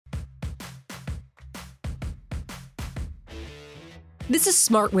This is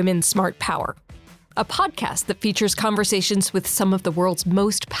Smart Women, Smart Power, a podcast that features conversations with some of the world's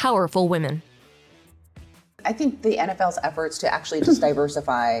most powerful women. I think the NFL's efforts to actually just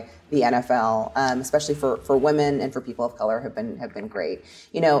diversify the NFL, especially for women and for people of color, have been great.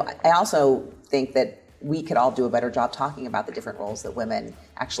 You know, I also think that we could all do a better job talking about the different roles that women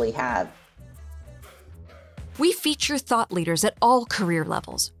actually have. We feature thought leaders at all career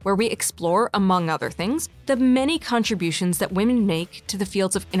levels, where we explore, among other things, the many contributions that women make to the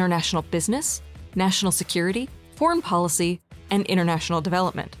fields of international business, national security, foreign policy, and international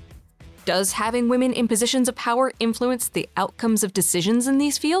development. Does having women in positions of power influence the outcomes of decisions in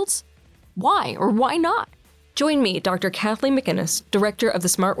these fields? Why or why not? Join me, Dr. Kathleen McInnes, Director of the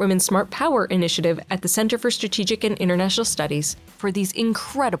Smart Women, Smart Power Initiative at the Center for Strategic and International Studies, for these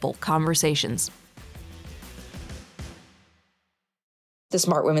incredible conversations. The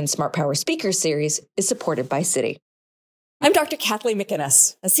Smart Women, Smart Power Speakers Series is supported by Citi. I'm Dr. Kathleen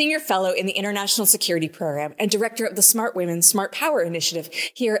McInnes, a Senior Fellow in the International Security Program and Director of the Smart Women, Smart Power Initiative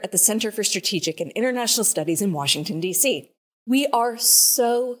here at the Center for Strategic and International Studies in Washington, D.C. We are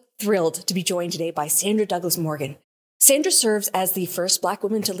so thrilled to be joined today by Sandra Douglass Morgan. Sandra serves as the first Black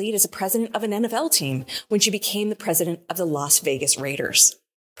woman to lead as a president of an NFL team when she became the president of the Las Vegas Raiders.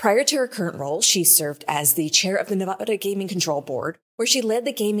 Prior to her current role, she served as the chair of the Nevada Gaming Control Board, where she led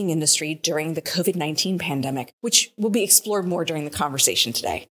the gaming industry during the COVID-19 pandemic, which will be explored more during the conversation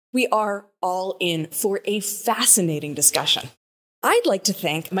today. We are all in for a fascinating discussion. I'd like to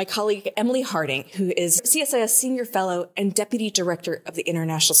thank my colleague Emily Harding, who is CSIS Senior Fellow and Deputy Director of the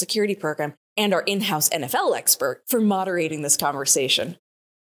International Security Program and our in-house NFL expert, for moderating this conversation.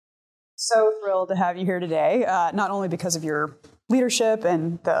 So thrilled to have you here today, not only because of your leadership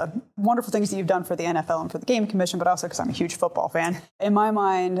and the wonderful things that you've done for the NFL and for the Gaming Commission, but also because I'm a huge football fan. In my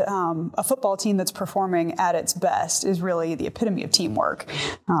mind, a football team that's performing at its best is really the epitome of teamwork,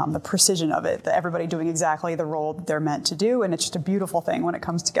 the precision of it, everybody doing exactly the role that they're meant to do, and it's just a beautiful thing when it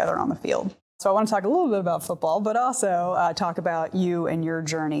comes together on the field. So I want to talk a little bit about football, but also talk about you and your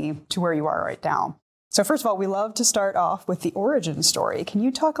journey to where you are right now. So first of all, we love to start off with the origin story. Can you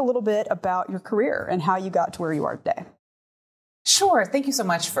talk a little bit about your career and how you got to where you are today? Sure. Thank you so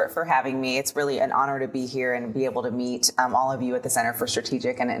much for having me. It's really an honor to be here and be able to meet all of you at the Center for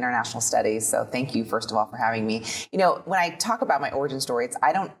Strategic and International Studies. So thank you, first of all, for having me. You know, when I talk about my origin story,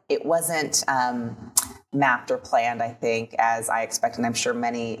 it wasn't mapped or planned, I think, as I expect. And I'm sure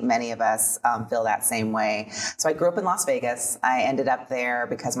many of us feel that same way. So I grew up in Las Vegas. I ended up there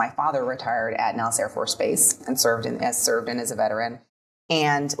because my father retired at Nellis Air Force Base and served in as a veteran.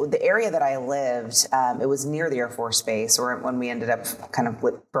 And the area that I lived, it was near the Air Force Base, or when we ended up kind of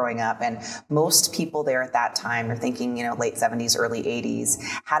growing up. And most people there at that time, you're thinking, late 70s, early 80s,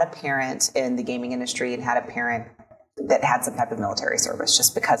 had a parent in the gaming industry and had a parent that had some type of military service,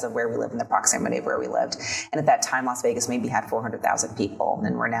 just because of where we lived and the proximity of where we lived. And at that time, Las Vegas maybe had 400,000 people,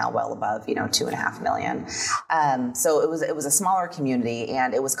 and we're now well above, 2.5 million. So it was a smaller community,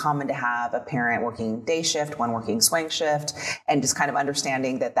 and it was common to have a parent working day shift, one working swing shift, and just kind of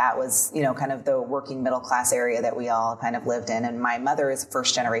understanding that was, kind of the working middle class area that we all kind of lived in. And my mother is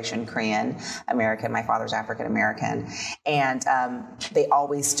first generation Korean American. My father's African American. And they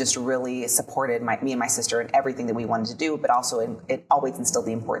always just really supported me and my sister in everything that we wanted to do, but also it always instilled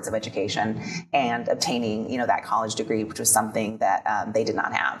the importance of education and obtaining, that college degree, which was something that they did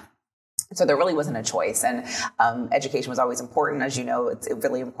not have. So there really wasn't a choice. And education was always important. As you know, it's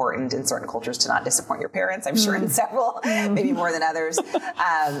really important in certain cultures to not disappoint your parents. I'm sure in several, maybe more than others.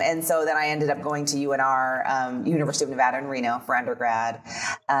 And so then I ended up going to UNR, University of Nevada in Reno for undergrad,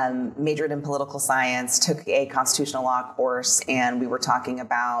 majored in political science, took a constitutional law course, and we were talking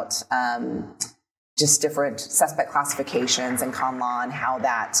about just different suspect classifications and con law and how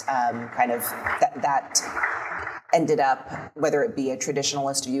that that ended up, whether it be a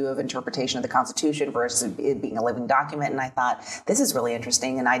traditionalist view of interpretation of the Constitution versus it being a living document. And I thought, this is really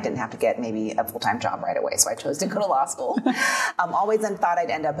interesting. And I didn't have to get maybe a full-time job right away. So I chose to go to law school. Always then thought I'd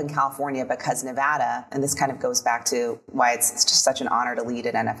end up in California because Nevada, and this kind of goes back to why it's just such an honor to lead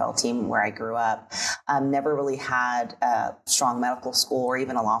an NFL team where I grew up, never really had a strong medical school or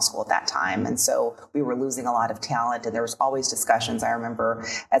even a law school at that time. And so we were losing a lot of talent. And there was always discussions, I remember,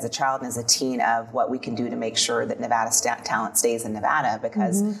 as a child and as a teen, of what we can do to make sure that Nevada talent stays in Nevada,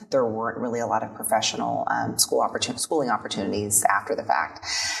 because there weren't really a lot of professional schooling opportunities after the fact.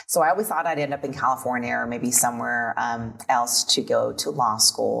 So I always thought I'd end up in California or maybe somewhere else to go to law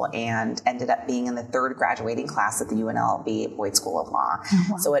school, and ended up being in the third graduating class at the UNLV Boyd School of Law. Oh,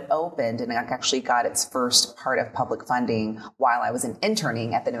 wow. So it opened, and it actually got its first part of public funding while I was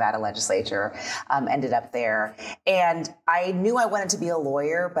interning at the Nevada legislature, ended up there. And I knew I wanted to be a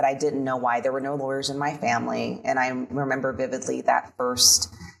lawyer, but I didn't know why. There were no lawyers in my family. And I remember vividly that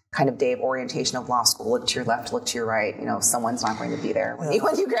first kind of day of orientation of law school. Look to your left, look to your right. Someone's not going to be there when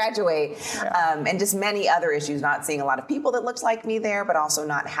you graduate. Yeah. And just many other issues, not seeing a lot of people that looked like me there, but also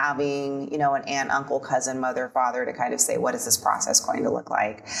not having, an aunt, uncle, cousin, mother, father to kind of say, what is this process going to look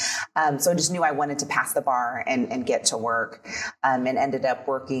like? So I just knew I wanted to pass the bar and get to work, and ended up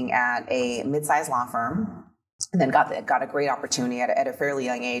working at a mid-sized law firm. And then got a great opportunity at a fairly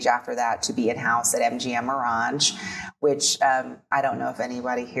young age after that to be in-house at MGM Mirage, which I don't know if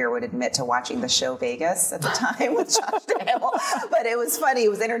anybody here would admit to watching the show Vegas at the time with Josh Dale, but it was funny, it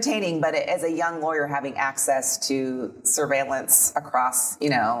was entertaining. But as a young lawyer, having access to surveillance across,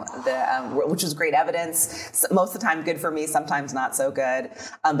 which was great evidence, most of the time good for me, sometimes not so good,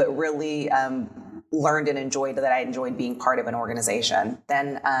 but really learned and enjoyed that. I enjoyed being part of an organization.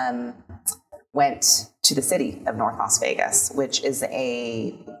 Then went to the city of North Las Vegas, which is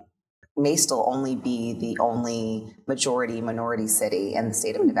may still only be the only minority city in the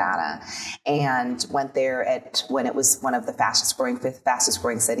state of Nevada, and went there when it was one of the fastest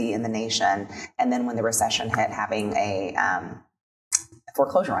growing city in the nation. And then when the recession hit, having a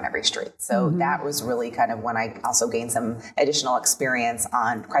foreclosure on every street. So that was really kind of when I also gained some additional experience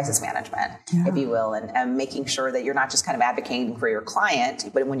on crisis management, if you will, and making sure that you're not just kind of advocating for your client,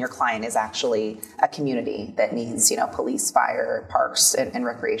 but when your client is actually a community that needs, police, fire, parks, and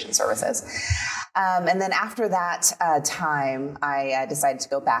recreation services. And then after that time, I decided to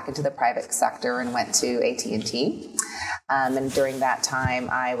go back into the private sector and went to AT&T. And during that time,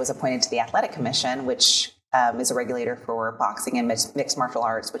 I was appointed to the Athletic Commission, which is a regulator for boxing and mixed martial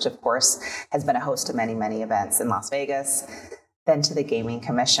arts, which of course has been a host of many, many events in Las Vegas, then to the Gaming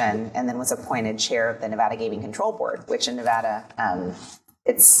Commission, and then was appointed chair of the Nevada Gaming Control Board, which in Nevada,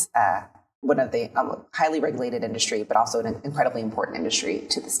 it's one of the highly regulated industry, but also an incredibly important industry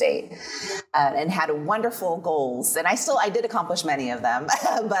to the state, and had wonderful goals. And I did accomplish many of them,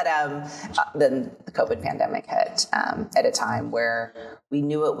 but then the COVID pandemic hit at a time where we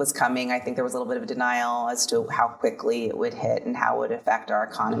knew it was coming. I think there was a little bit of denial as to how quickly it would hit and how it would affect our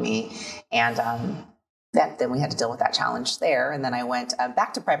economy. And then we had to deal with that challenge there. And then I went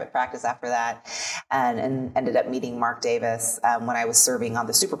back to private practice after that, and ended up meeting Mark Davis when I was serving on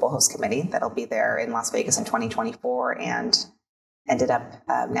the Super Bowl host committee that'll be there in Las Vegas in 2024, and ended up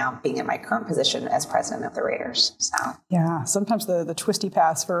now being in my current position as president of the Raiders. So yeah, sometimes the twisty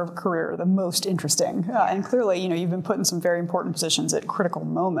paths for a career are the most interesting. And clearly, you've been put in some very important positions at critical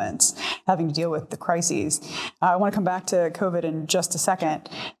moments, having to deal with the crises. I want to come back to COVID in just a second.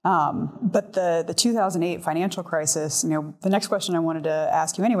 But the 2008 financial crisis, the next question I wanted to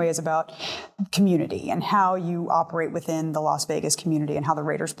ask you anyway is about community and how you operate within the Las Vegas community and how the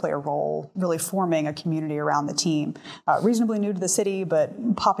Raiders play a role really forming a community around the team. Reasonably new to the city,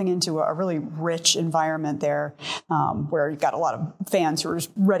 but popping into a really rich environment there, where you've got a lot of fans who are just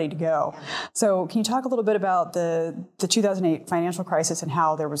ready to go. So can you talk a little bit about the 2008 financial crisis and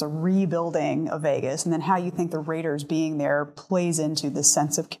how there was a rebuilding of Vegas, and then how you think the Raiders being there plays into the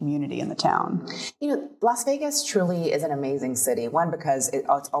sense of community in the town? Las Vegas truly is an amazing city. One, because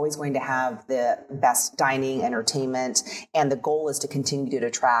it's always going to have the best dining, entertainment, and the goal is to continue to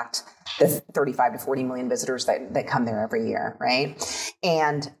attract the 35 to 40 million visitors that come there every year, right?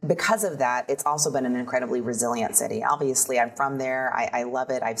 And because of that, it's also been an incredibly resilient city. Obviously, I'm from there. I love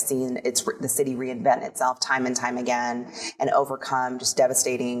it. I've seen the city reinvent itself time and time again and overcome just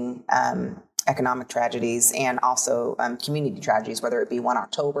devastating economic tragedies and also community tragedies, whether it be 1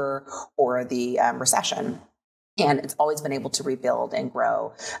 October or the recession. And it's always been able to rebuild and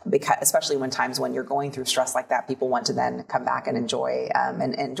grow, because especially when times when you're going through stress like that, people want to then come back and enjoy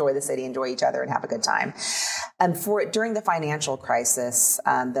the city, enjoy each other, and have a good time. And during the financial crisis,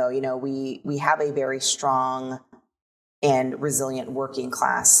 though, we have a very strong and resilient working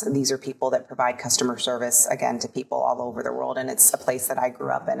class. These are people that provide customer service, again, to people all over the world. And it's a place that I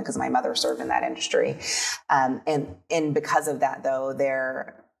grew up in because my mother served in that industry. And because of that, though,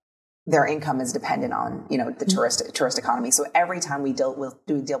 their income is dependent on, the tourist economy. So every time we deal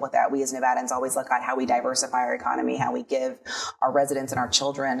with that, we as Nevadans always look at how we diversify our economy, how we give our residents and our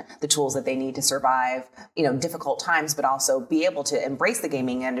children the tools that they need to survive, difficult times, but also be able to embrace the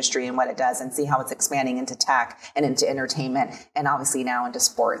gaming industry and what it does and see how it's expanding into tech and into entertainment and obviously now into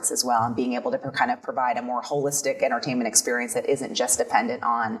sports as well, and being able to kind of provide a more holistic entertainment experience that isn't just dependent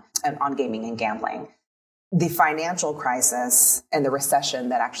on gaming and gambling. The financial crisis and the recession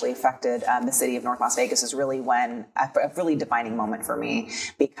that actually affected the city of North Las Vegas is really a really defining moment for me,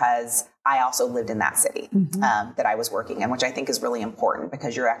 because I also lived in that city that I was working in, which I think is really important,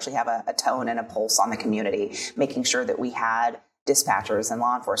 because you actually have a tone and a pulse on the community, making sure that we had dispatchers and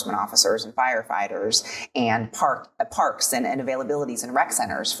law enforcement officers and firefighters and parks and availabilities and rec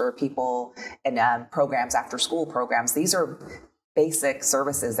centers for people, and programs, after school programs. These are basic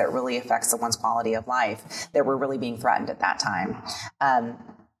services that really affect someone's quality of life that were really being threatened at that time.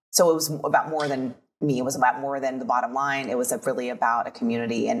 So it was about more than me. It was about more than the bottom line. It was really about a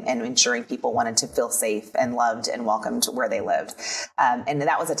community and ensuring people wanted to feel safe and loved and welcomed where they lived. And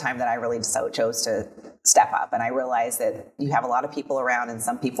that was a time that I really chose to step up. And I realized that you have a lot of people around, and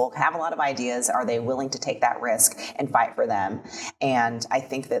some people have a lot of ideas. Are they willing to take that risk and fight for them? And I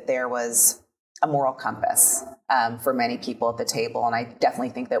think that there was a moral compass for many people at the table. And I definitely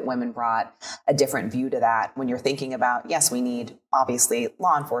think that women brought a different view to that. When you're thinking about, yes, we need obviously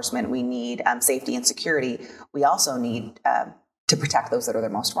law enforcement, we need safety and security. We also need to protect those that are the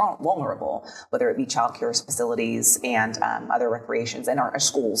most vulnerable, whether it be child care facilities and other recreations and our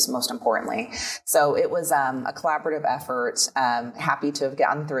schools, most importantly. So it was a collaborative effort. Happy to have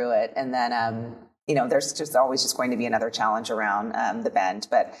gotten through it. And then, there's just always just going to be another challenge around the bend.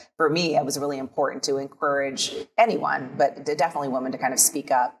 But for me, it was really important to encourage anyone, but definitely women, to kind of speak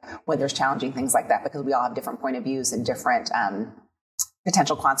up when there's challenging things like that, because we all have different point of views and different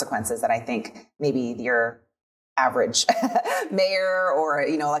potential consequences that I think maybe your average mayor or,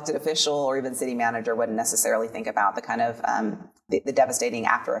 elected official or even city manager wouldn't necessarily think about, the kind of the devastating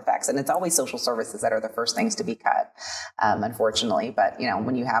after effects. And it's always social services that are the first things to be cut, unfortunately. But,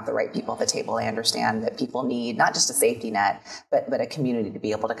 when you have the right people at the table, they understand that people need not just a safety net, but a community to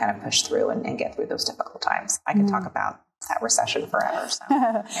be able to kind of push through and get through those difficult times. I could talk about that recession forever. So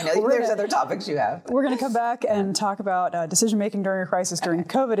I know there's other topics you have. We're going to come back and talk about decision-making during a crisis during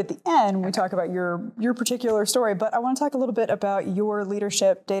COVID at the end when we talk about your particular story. But I want to talk a little bit about your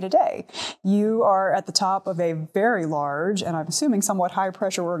leadership day to day. You are at the top of a very large, and I'm assuming somewhat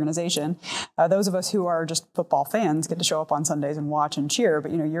high-pressure organization. Those of us who are just football fans get to show up on Sundays and watch and cheer.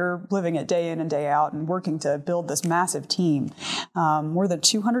 But, you're living it day in and day out and working to build this massive team. More than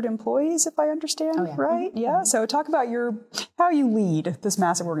 200 employees, if I understand, right? Yeah. So talk about how you lead this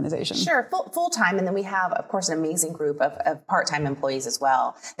massive organization. Sure, full time, and then we have, of course, an amazing group of part-time employees as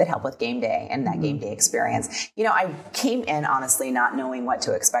well that help with game day and that game day experience. I came in honestly not knowing what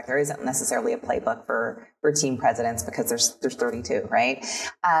to expect. There isn't necessarily a playbook for team presidents because there's 32, right?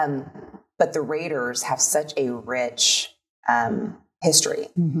 But the Raiders have such a rich history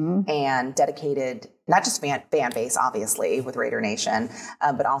and dedicated, not just fan base, obviously, with Raider Nation,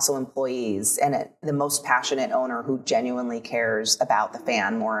 but also employees and the most passionate owner who genuinely cares about the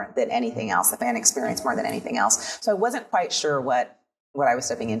fan more than anything else, the fan experience more than anything else. So I wasn't quite sure what I was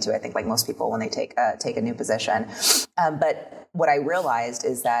stepping into, I think, like most people when they take a new position. But what I realized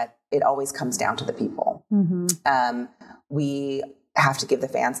is that it always comes down to the people. We have to give the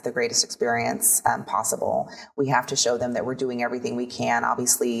fans the greatest experience possible. We have to show them that we're doing everything we can.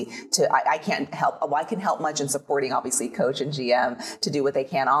 Obviously, I can't help. Well, I can help much in supporting, obviously, coach and GM to do what they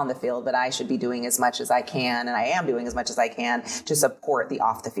can on the field, but I should be doing as much as I can, and I am doing as much as I can to support the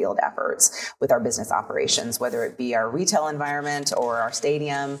off the field efforts with our business operations, whether it be our retail environment or our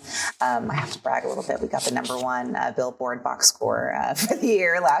stadium. I have to brag a little bit. We got the #1 Billboard box score for the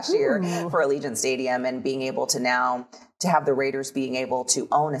year last year for Allegiant Stadium, and being able to now to have the Raiders being able to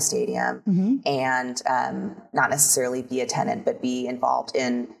own a stadium and not necessarily be a tenant, but be involved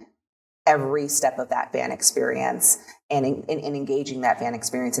in every step of that fan experience and engaging that fan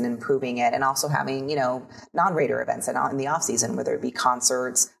experience and improving it, and also having, non-Raider events in the off season, whether it be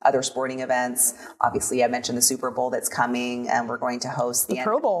concerts, other sporting events. Obviously, I mentioned the Super Bowl that's coming, and we're going to host the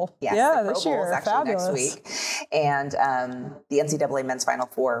Pro Bowl. Yes, yeah, the this Pro Bowl year. is actually Fabulous. next week, and the NCAA Men's Final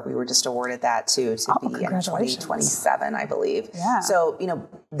Four. We were just awarded that to be in 2027, I believe. Yeah. So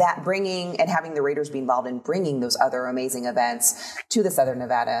that bringing and having the Raiders be involved in bringing those other amazing events to the Southern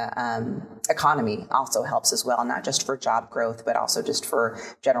Nevada economy also helps as well, not just for job growth, but also just for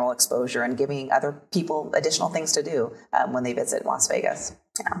general exposure and giving other people additional things to do when they visit Las Vegas.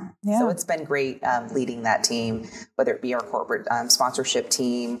 Yeah. So it's been great leading that team, whether it be our corporate sponsorship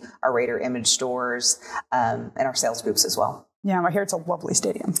team, our Raider image stores, and our sales groups as well. Yeah, I hear it's a lovely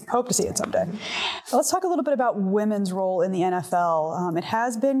stadium. Hope to see it someday. Let's talk a little bit about women's role in the NFL. It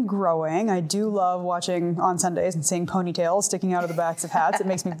has been growing. I do love watching on Sundays and seeing ponytails sticking out of the backs of hats. It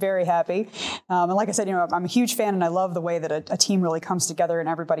makes me very happy. And like I said, I'm a huge fan, and I love the way that a team really comes together and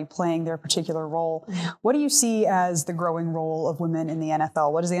everybody playing their particular role. What do you see as the growing role of women in the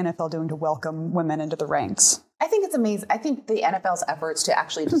NFL? What is the NFL doing to welcome women into the ranks? I think it's amazing. I think the NFL's efforts to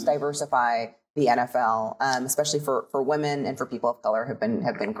actually just diversify the NFL, especially for women and for people of color, have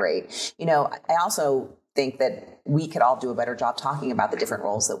been great. I also think that we could all do a better job talking about the different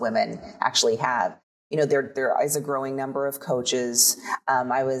roles that women actually have. There is a growing number of coaches.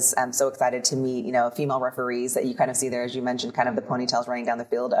 I was so excited to meet, female referees that you kind of see there, as you mentioned, kind of the ponytails running down the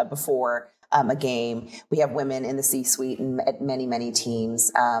field before a game. We have women in the C-suite at many, many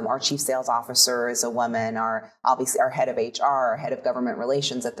teams. Our chief sales officer is a woman. Obviously our head of HR, our head of government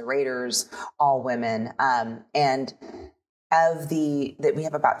relations at the Raiders, all women. And that we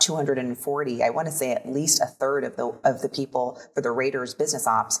have about 240, I want to say at least a third of the people for the Raiders business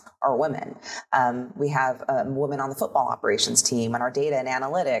ops are women. We have women on the football operations team, on our data and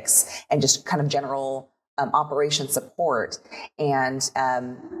analytics, and just kind of general operation support. And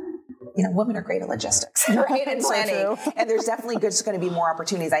women are great at logistics, right? And planning. And there's definitely just going to be more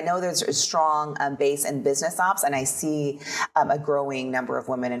opportunities. I know there's a strong base in business ops, and I see a growing number of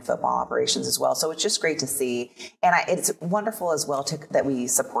women in football operations as well. So it's just great to see. And it's wonderful as well that we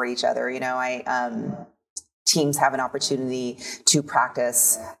support each other. Teams have an opportunity to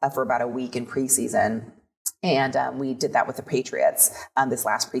practice for about a week in preseason. And we did that with the Patriots this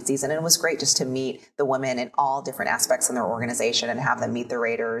last preseason. And it was great just to meet the women in all different aspects in their organization and have them meet the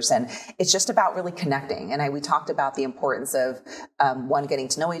Raiders. And it's just about really connecting. And we talked about the importance of, getting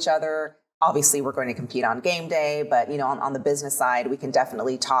to know each other. Obviously, we're going to compete on game day, but on the business side, we can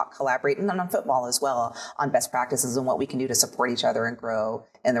definitely talk, collaborate, and on football as well, on best practices and what we can do to support each other and grow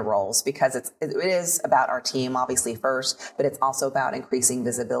in the roles. Because it is about our team, obviously first, but it's also about increasing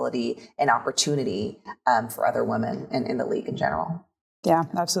visibility and opportunity for other women in the league in general. Yeah,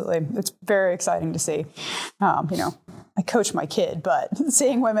 absolutely. It's very exciting to see. I coach my kid, but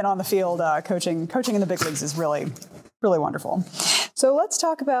seeing women on the field coaching in the big leagues is really, really wonderful. So let's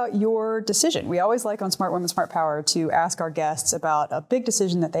talk about your decision. We always like on Smart Women, Smart Power to ask our guests about a big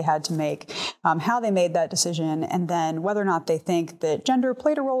decision that they had to make, how they made that decision, and then whether or not they think that gender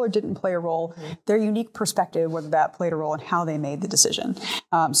played a role or didn't play a role, their unique perspective, whether that played a role and how they made the decision.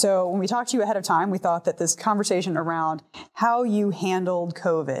 So when we talked to you ahead of time, we thought that this conversation around how you handled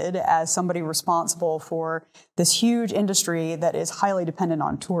COVID as somebody responsible for this huge industry that is highly dependent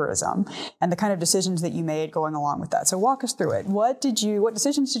on tourism and the kind of decisions that you made going along with that. So walk us through it. What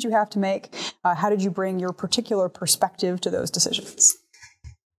decisions did you have to make? How did you bring your particular perspective to those decisions?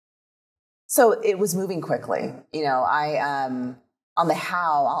 So it was moving quickly. On the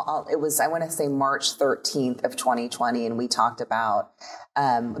how, it was, I want to say March 13th of 2020. And we talked about,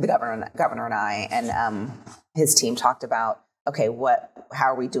 the governor and I and his team talked about, okay, how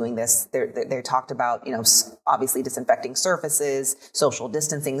are we doing this? They talked about, obviously disinfecting surfaces, social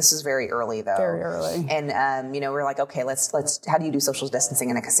distancing. This is very early though. Very early. And, we're like, okay, let's, how do you do social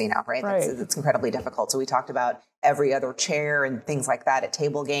distancing in a casino, right? It's incredibly difficult. So we talked about every other chair and things like that at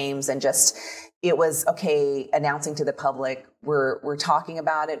table games. And just, it was, okay, announcing to the public, we're talking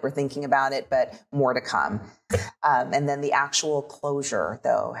about it, we're thinking about it, but more to come. And then the actual closure,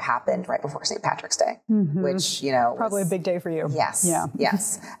 though, happened right before St. Patrick's Day, which, probably a big day for you. Yes. Yeah.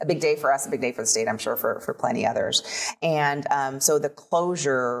 Yes. A big day for us, a big day for the state, I'm sure for plenty others. And so the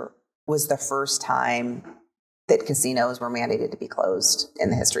closure was the first time that casinos were mandated to be closed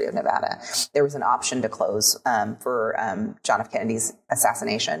in the history of Nevada. There was an option to close for John F. Kennedy's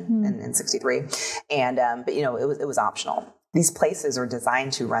assassination in 63. And, but, it was optional. These places are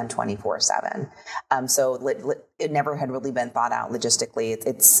designed to run 24/7. So it never had really been thought out logistically.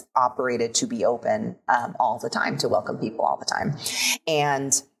 It's operated to be open all the time, to welcome people all the time.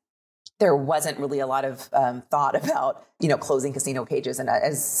 And there wasn't really a lot of thought about, closing casino cages. And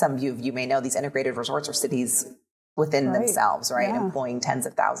as some of you may know, these integrated resorts are cities within themselves, right? Yeah. Employing tens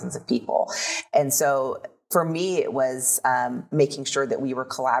of thousands of people. And so for me, it was making sure that we were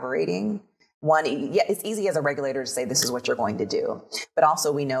collaborating one, yeah, it's easy as a regulator to say this is what you're going to do. But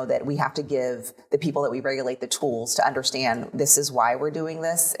also we know that we have to give the people that we regulate the tools to understand this is why we're doing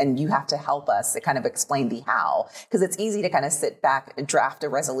this. And you have to help us to kind of explain the how. Because it's easy to kind of sit back and draft a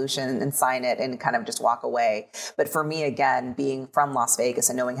resolution and sign it and kind of just walk away. But for me, again, being from Las Vegas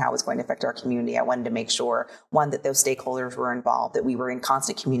and knowing how it's going to affect our community, I wanted to make sure, one, that those stakeholders were involved, that we were in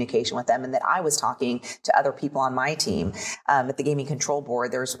constant communication with them, and that I was talking to other people on my team. At the Gaming Control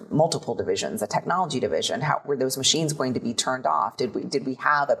Board, there's multiple divisions. A technology division. How were those machines going to be turned off? Did we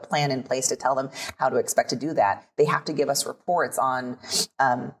have a plan in place to tell them how to expect to do that? They have to give us reports on,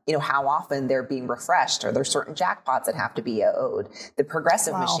 how often they're being refreshed. Or there's certain jackpots that have to be owed. The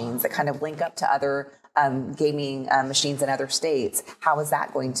progressive machines that kind of link up to other gaming machines in other states. How is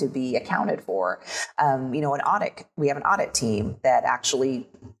that going to be accounted for? An audit. We have an audit team that actually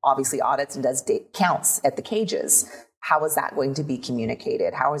obviously audits and does counts at the cages. How is that going to be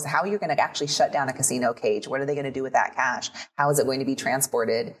communicated? How are you going to actually shut down a casino cage? What are they going to do with that cash? How is it going to be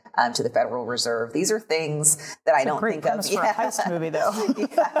transported to the Federal Reserve? These are things that I don't think of. For a heist movie, though.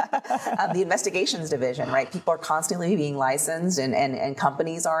 The investigations division, right? People are constantly being licensed, and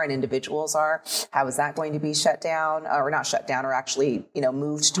companies are, and individuals are. How is that going to be shut down, or not shut down, or actually,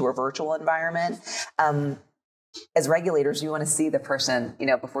 moved to a virtual environment? As regulators, you want to see the person,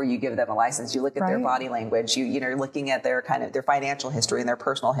 before you give them a license. You look at their body language. You're looking at their kind of their financial history and their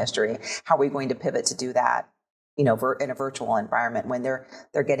personal history. How are we going to pivot to do that, in a virtual environment when they're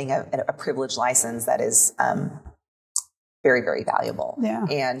getting a privileged license that is very, very valuable. Yeah.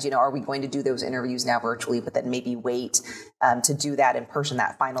 And, are we going to do those interviews now virtually, but then maybe wait to do that in person,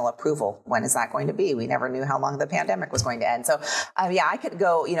 that final approval? When is that going to be? We never knew how long the pandemic was going to end. So, I could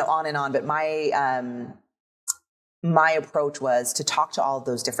go, on and on, but my approach was to talk to all of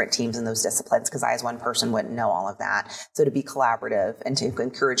those different teams and those disciplines, because I, as one person, wouldn't know all of that. So to be collaborative and to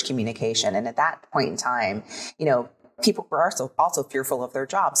encourage communication. And at that point in time, people were also fearful of their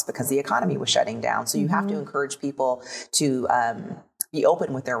jobs because the economy was shutting down. So you have to encourage people to be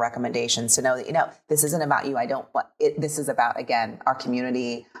open with their recommendations, to know that, this isn't about you. This is about, again, our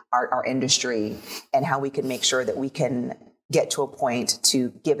community, our industry, and how we can make sure that we can get to a point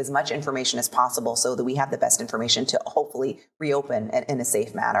to give as much information as possible so that we have the best information to hopefully reopen in a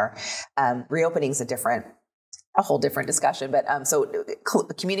safe manner. Reopening is a whole different discussion, but so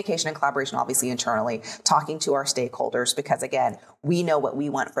communication and collaboration, obviously internally, talking to our stakeholders, because again, we know what we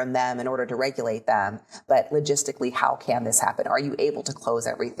want from them in order to regulate them, but logistically, how can this happen? Are you able to close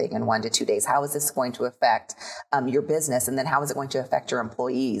everything in 1 to 2 days? How is this going to affect your business? And then how is it going to affect your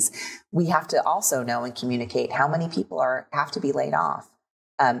employees? We have to also know and communicate how many people have to be laid off.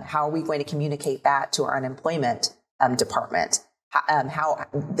 How are we going to communicate that to our unemployment department? How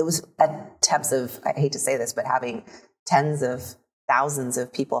those attempts of, I hate to say this, but having tens of thousands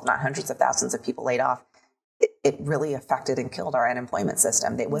of people, if not hundreds of thousands of people laid off, it really affected and killed our unemployment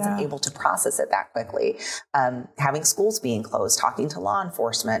system. They wasn't able to process it that quickly. Having schools being closed, talking to law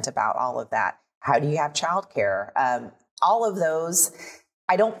enforcement about all of that. How do you have childcare? All of those,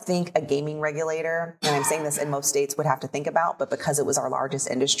 I don't think a gaming regulator, and I'm saying this in most states, would have to think about, but because it was our largest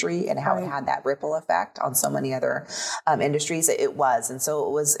industry and how it had that ripple effect on so many other industries, it was. And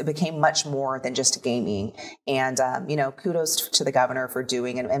so it became much more than just gaming. And, kudos to the governor for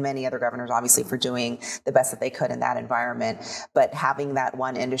doing, and many other governors, obviously, for doing the best that they could in that environment. But having that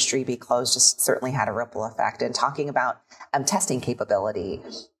one industry be closed just certainly had a ripple effect. And talking about testing capability,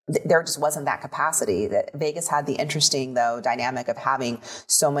 there just wasn't that capacity. That Vegas had the interesting, though, dynamic of having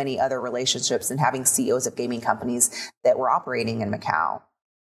so many other relationships and having CEOs of gaming companies that were operating in Macau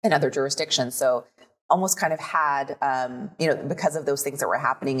and other jurisdictions. So almost kind of had, because of those things that were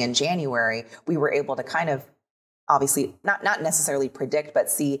happening in January, we were able to kind of obviously not necessarily predict, but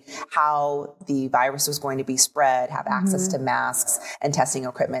see how the virus was going to be spread, have access to masks and testing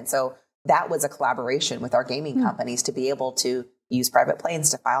equipment. So that was a collaboration with our gaming companies to be able to use private planes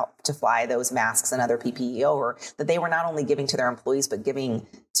to fly those masks and other PPE over, that they were not only giving to their employees, but giving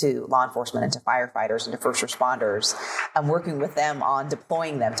to law enforcement and to firefighters and to first responders, working with them on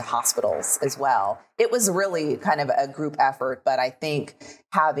deploying them to hospitals as well. It was really kind of a group effort, but I think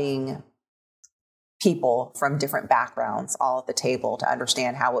having people from different backgrounds all at the table to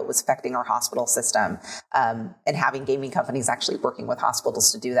understand how it was affecting our hospital system, and having gaming companies actually working with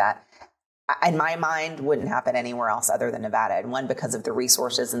hospitals to do that, in my mind, wouldn't happen anywhere else other than Nevada. And one, because of the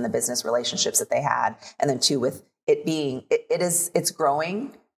resources and the business relationships that they had. And then two, with it being, it's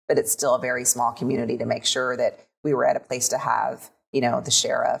growing, but it's still a very small community, to make sure that we were at a place to have, the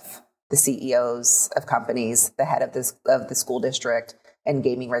sheriff, the CEOs of companies, the head of the school district, and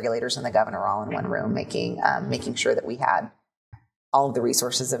gaming regulators and the governor all in one room, making sure that we had all of the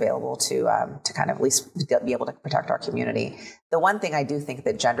resources available to kind of at least be able to protect our community. The one thing I do think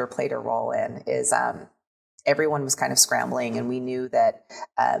that gender played a role in is everyone was kind of scrambling, and we knew that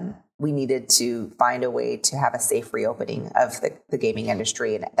we needed to find a way to have a safe reopening of the gaming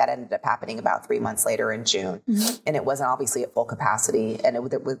industry. And that ended up happening about 3 months later in June. Mm-hmm. And it wasn't obviously at full capacity, and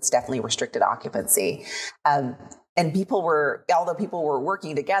it was definitely restricted occupancy. And although people were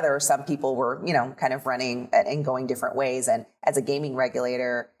working together, some people were, kind of running and going different ways. And as a gaming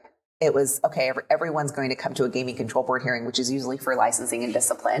regulator, it was, okay, everyone's going to come to a gaming control board hearing, which is usually for licensing and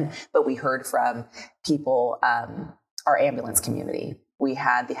discipline. But we heard from people, our ambulance community. We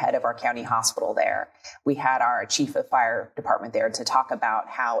had the head of our county hospital there. We had our chief of fire department there to talk about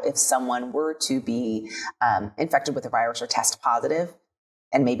how if someone were to be infected with the virus or test positive,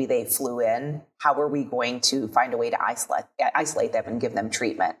 and maybe they flew in, how are we going to find a way to isolate them and give them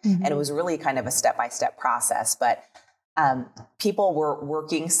treatment? Mm-hmm. And it was really kind of a step-by-step process. But people were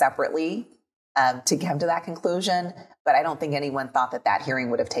working separately to come to that conclusion. But I don't think anyone thought that hearing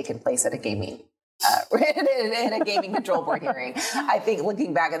would have taken place at a gaming in a gaming control board hearing. I think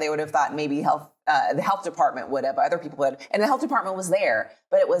looking back, they would have thought maybe the health department would have, other people would, and the health department was there.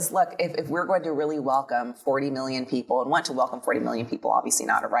 But it was, look, if we're going to really welcome 40 million people and want to welcome 40 million people, obviously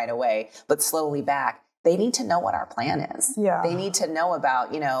not right away, but slowly back, they need to know what our plan is. Yeah. They need to know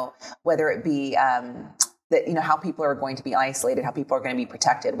about, whether it be that, how people are going to be isolated, how people are going to be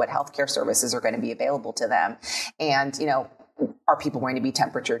protected, what healthcare services are going to be available to them. And, are people going to be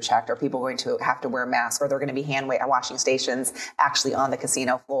temperature checked? Are people going to have to wear masks? Are there going to be hand washing stations actually on the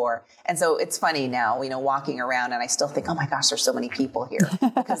casino floor? And so it's funny now, walking around, and I still think, oh my gosh, there's so many people here,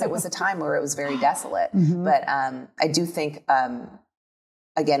 because it was a time where it was very desolate. Mm-hmm. But I do think,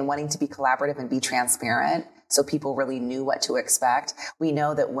 again, wanting to be collaborative and be transparent so people really knew what to expect. We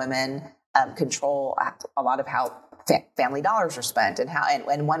know that women control a lot of how family dollars are spent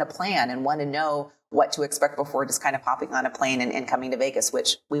and want to plan and want to know what to expect before just kind of popping on a plane and coming to Vegas,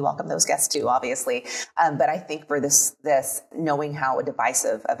 which we welcome those guests too, obviously. But I think for this knowing how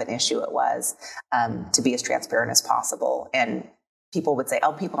divisive of an issue it was, to be as transparent as possible. And people would say,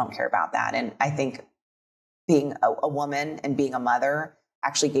 oh, people don't care about that. And I think being a woman and being a mother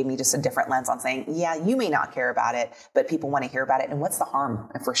actually gave me just a different lens on saying, yeah, you may not care about it, but people want to hear about it. And what's the harm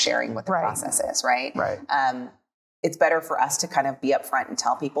if we're sharing what the process is, right? Right. It's better for us to kind of be upfront and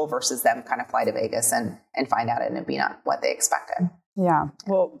tell people versus them kind of fly to Vegas and find out it and be not what they expected. Yeah.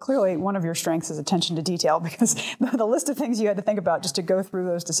 Well, clearly one of your strengths is attention to detail, because the list of things you had to think about just to go through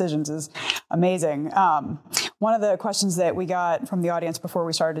those decisions is amazing. One of the questions that we got from the audience before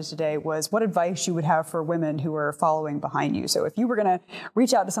we started today was what advice you would have for women who are following behind you. So if you were going to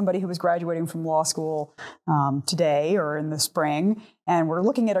reach out to somebody who was graduating from law school today or in the spring, and we're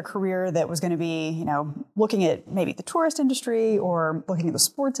looking at a career that was going to be, looking at maybe the tourist industry or looking at the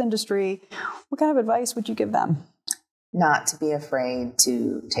sports industry, what kind of advice would you give them? Not to be afraid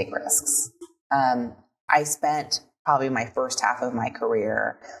to take risks. I spent probably my first half of my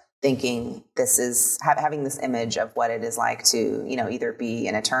career thinking this is having this image of what it is like to, either be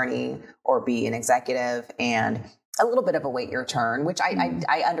an attorney or be an executive, and a little bit of a wait your turn, which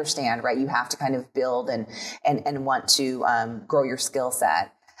I understand, right? You have to kind of build and want to grow your skill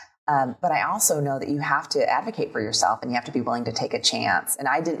set. But I also know that you have to advocate for yourself and you have to be willing to take a chance. And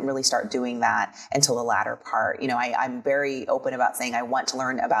I didn't really start doing that until the latter part. I'm very open about saying I want to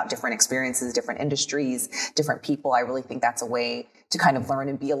learn about different experiences, different industries, different people. I really think that's a way to kind of learn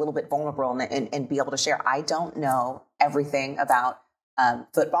and be a little bit vulnerable and be able to share. I don't know everything about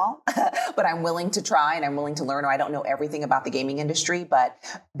football, but I'm willing to try and I'm willing to learn, or I don't know everything about the gaming industry, but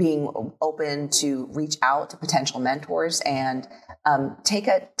being open to reach out to potential mentors and take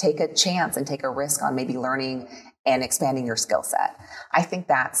a chance and take a risk on maybe learning and expanding your skill set. I think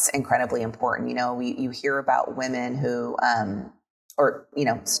that's incredibly important. You hear about women who,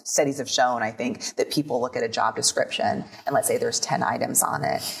 studies have shown, I think, that people look at a job description and let's say there's 10 items on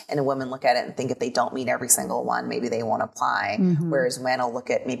it, and a woman look at it and think if they don't meet every single one, maybe they won't apply. Mm-hmm. Whereas men will look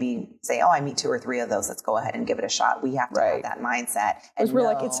at maybe say, oh, I meet 2 or 3 of those. Let's go ahead and give it a shot. We have to have that mindset. Because we're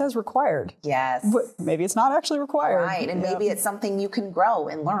like, it says required. Yes. But maybe it's not actually required. Right. And maybe it's something you can grow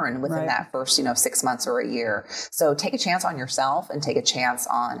and learn within that first, 6 months or a year. So take a chance on yourself and take a chance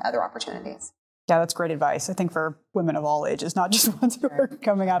on other opportunities. Yeah, that's great advice, I think, for women of all ages, not just ones who are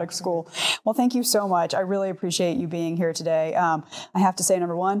coming out of school. Well, thank you so much. I really appreciate you being here today. I have to say,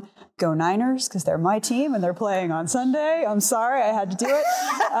 number one, go Niners, because they're my team and they're playing on Sunday. I'm sorry, I had to do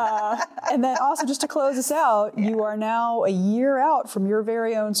it. And then also, just to close us out, you are now a year out from your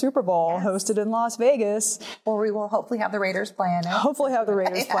very own Super Bowl hosted in Las Vegas. Or we will hopefully have the Raiders play in it. Hopefully have the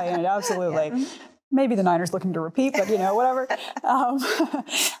Raiders play in it, absolutely. Yeah. Maybe the Niners looking to repeat, but whatever.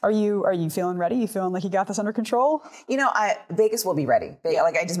 Are you feeling ready? You feeling like you got this under control? Vegas will be ready.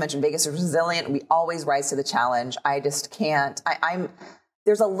 Like I just mentioned, Vegas is resilient. We always rise to the challenge. I just can't.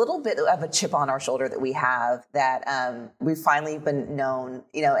 There's a little bit of a chip on our shoulder that we have that we've finally been known,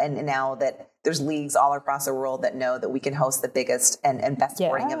 and now that there's leagues all across the world that know that we can host the biggest and best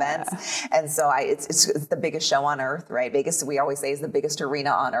sporting events. And so it's the biggest show on earth, right? Vegas, we always say, is the biggest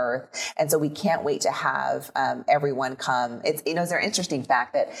arena on earth. And so we can't wait to have everyone come. It's an interesting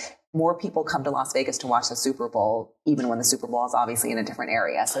fact that more people come to Las Vegas to watch the Super Bowl, even when the Super Bowl is obviously in a different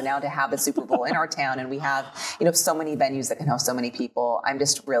area. So now to have the Super Bowl in our town, and we have, so many venues that can host so many people, I'm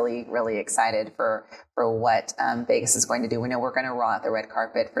just really, really excited for what Vegas is going to do. We know we're going to roll out the red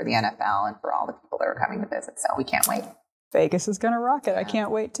carpet for the NFL and for all the people that are coming to visit. So we can't wait. Vegas is going to rock it. I can't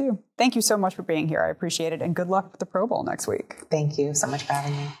wait too. Thank you so much for being here. I appreciate it. And good luck with the Pro Bowl next week. Thank you so much for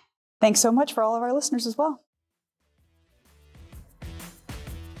having me. Thanks so much for all of our listeners as well.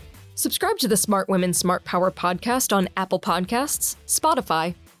 Subscribe to the Smart Women, Smart Power podcast on Apple Podcasts,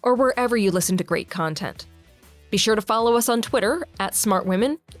 Spotify, or wherever you listen to great content. Be sure to follow us on Twitter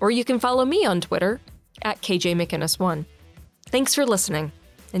 @SmartWomen, or you can follow me on Twitter @KJMcInnes1. Thanks for listening,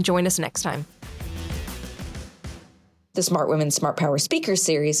 and join us next time. The Smart Women, Smart Power Speaker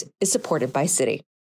Series is supported by Citi.